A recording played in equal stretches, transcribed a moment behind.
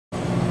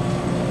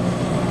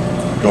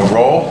Go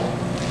roll.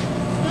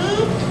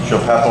 Show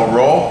Papa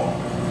roll.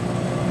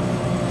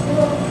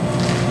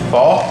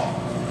 Fall.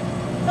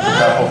 Show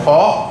Papa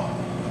fall.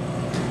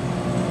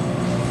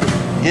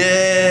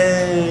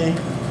 Yay!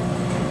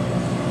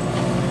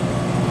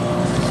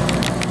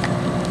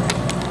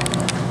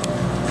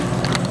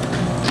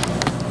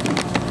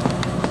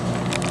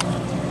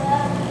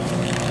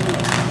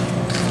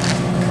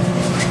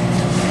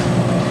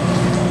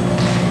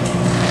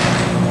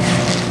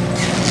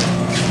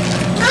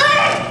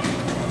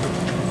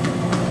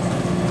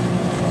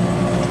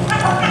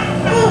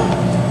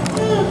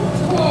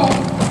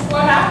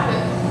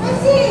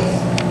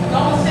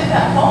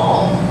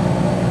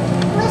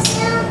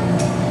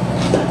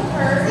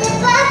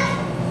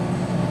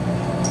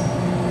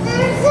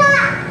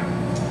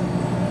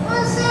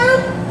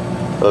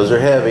 Those are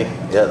heavy.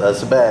 Yeah,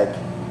 that's a bag.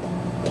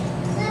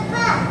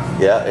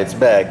 Yeah, it's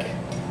bag.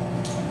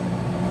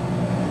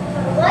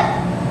 What?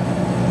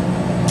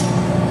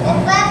 A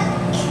bag?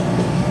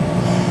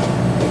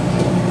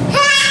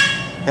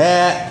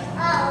 Hat.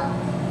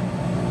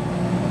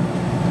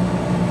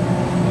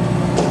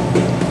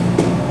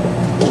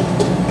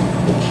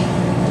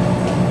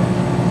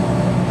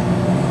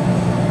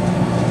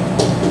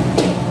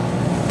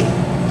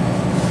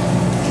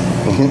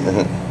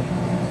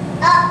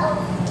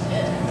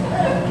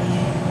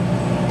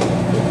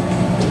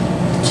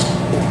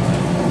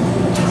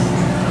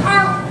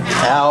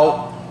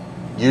 Out.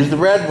 Use the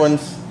red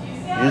ones.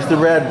 Use the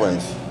red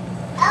ones.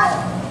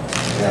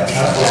 Yeah.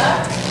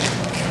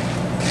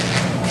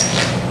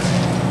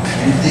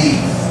 Use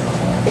these.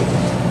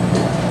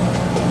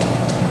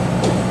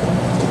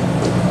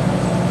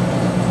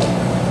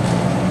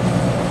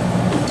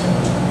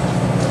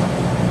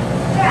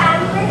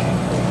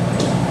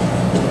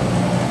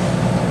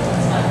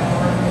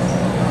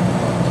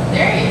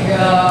 There you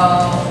go.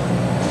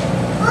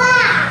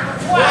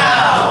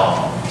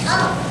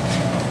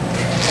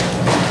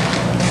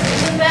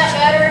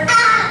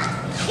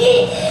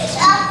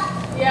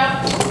 Yeah.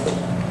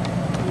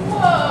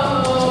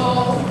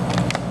 Whoa.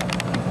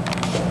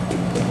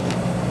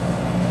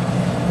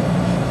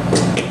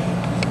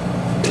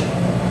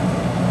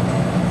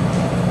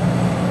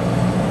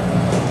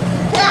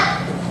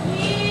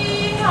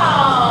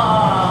 Yeehaw.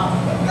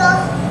 Go.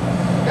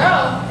 Go.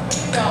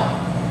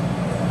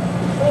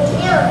 Where you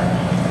go?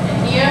 In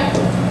here.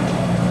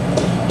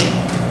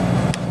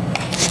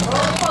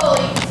 Roll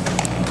pulley.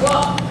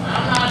 Whoa.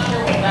 I'm not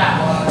sure what that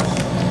was.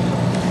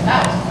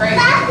 That was crazy.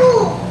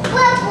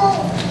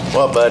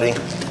 What, buddy?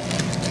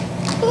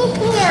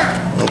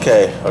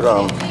 Okay, hold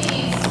on.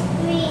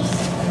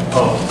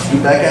 Oh,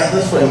 scoot back out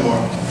this way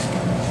more.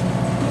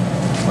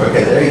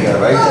 Okay, there you go,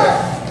 right there.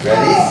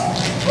 Ready?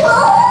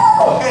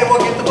 Okay, we'll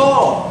get the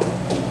ball.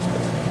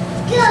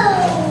 Go.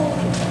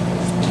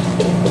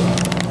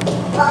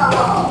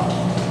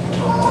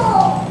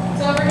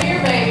 It's over here,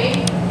 baby.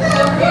 It's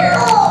over here.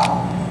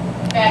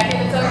 Beckett,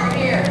 it's over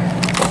here.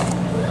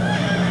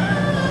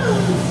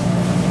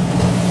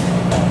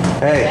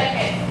 Hey. Beckett.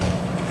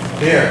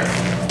 Here.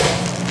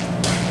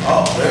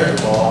 Oh, there's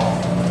the ball.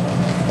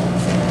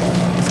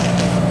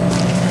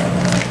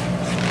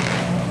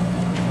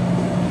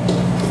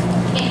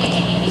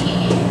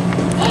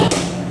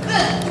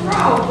 Good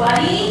throw,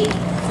 buddy.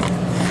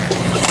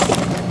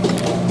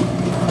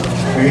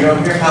 Bring it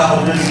over here, Papa,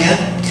 do it again.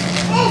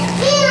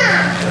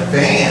 The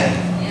fan.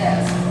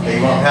 Yes. Okay,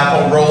 you want Papa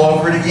to roll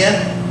over it again?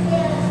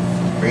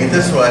 Bring it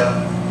this way.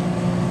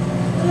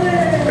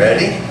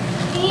 Ready?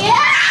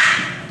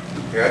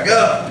 Here I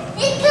go.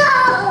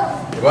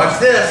 Watch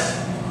this.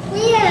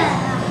 Yeah.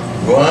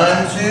 1,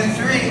 2,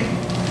 3.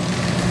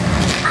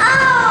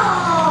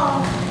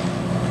 Oh.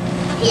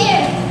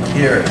 Here.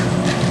 Here.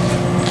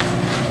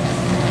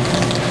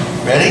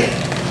 Ready?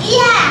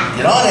 Yeah.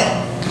 Get on it.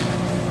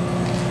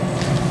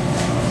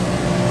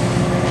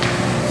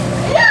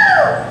 No.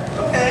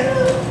 Okay.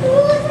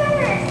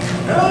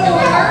 No.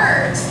 It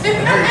hurts.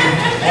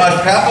 Watch,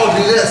 Papa will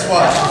do this.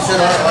 Watch.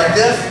 Sit on it like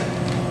this.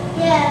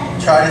 Yeah.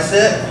 Try to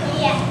sit.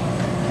 Yeah.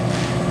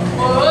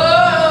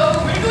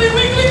 Whoa. Wiggly,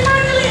 wiggly,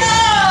 wiggly.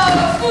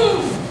 Oh.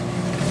 Ooh.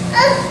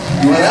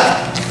 You went up?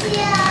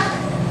 Yeah.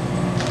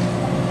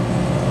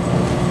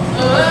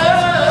 Oh.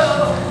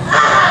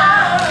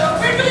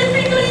 Wiggly,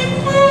 wiggly,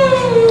 woo.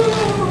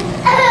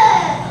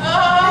 Oh.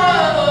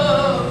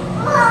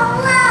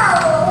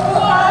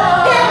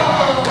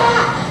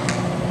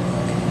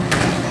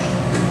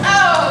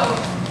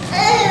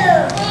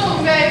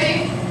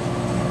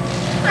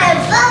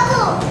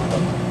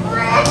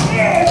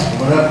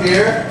 One up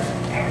here.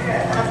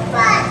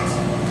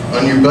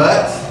 On your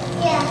butt?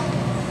 Yeah.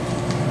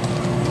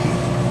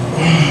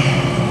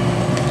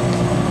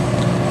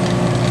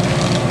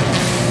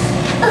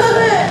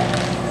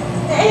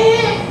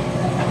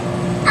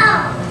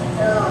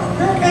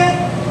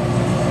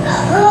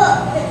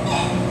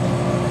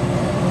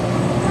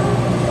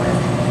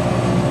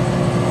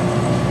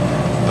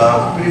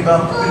 Bumpity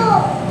bumpity.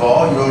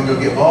 Ball, you want to go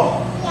get ball?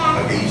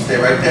 Yeah. Okay, you stay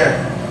right there.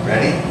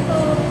 Ready?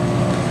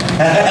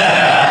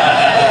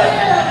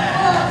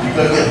 You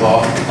go get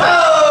ball. Oh!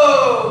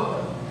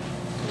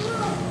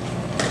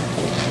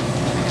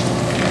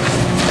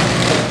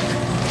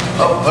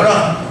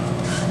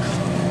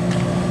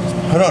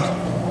 Hold on.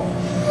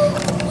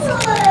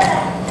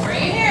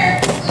 Bring it here.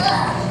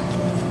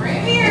 Bring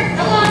it here.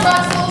 Come on,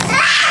 Bustles.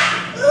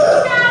 You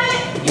got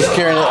it. He's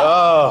carrying it.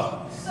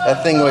 Oh,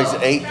 that thing weighs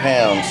 8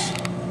 pounds.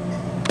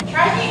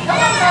 Try again. Come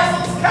on,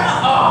 Bustles. Come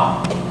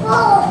on.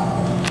 Oh.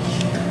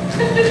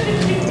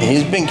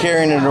 He's been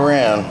carrying it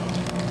around.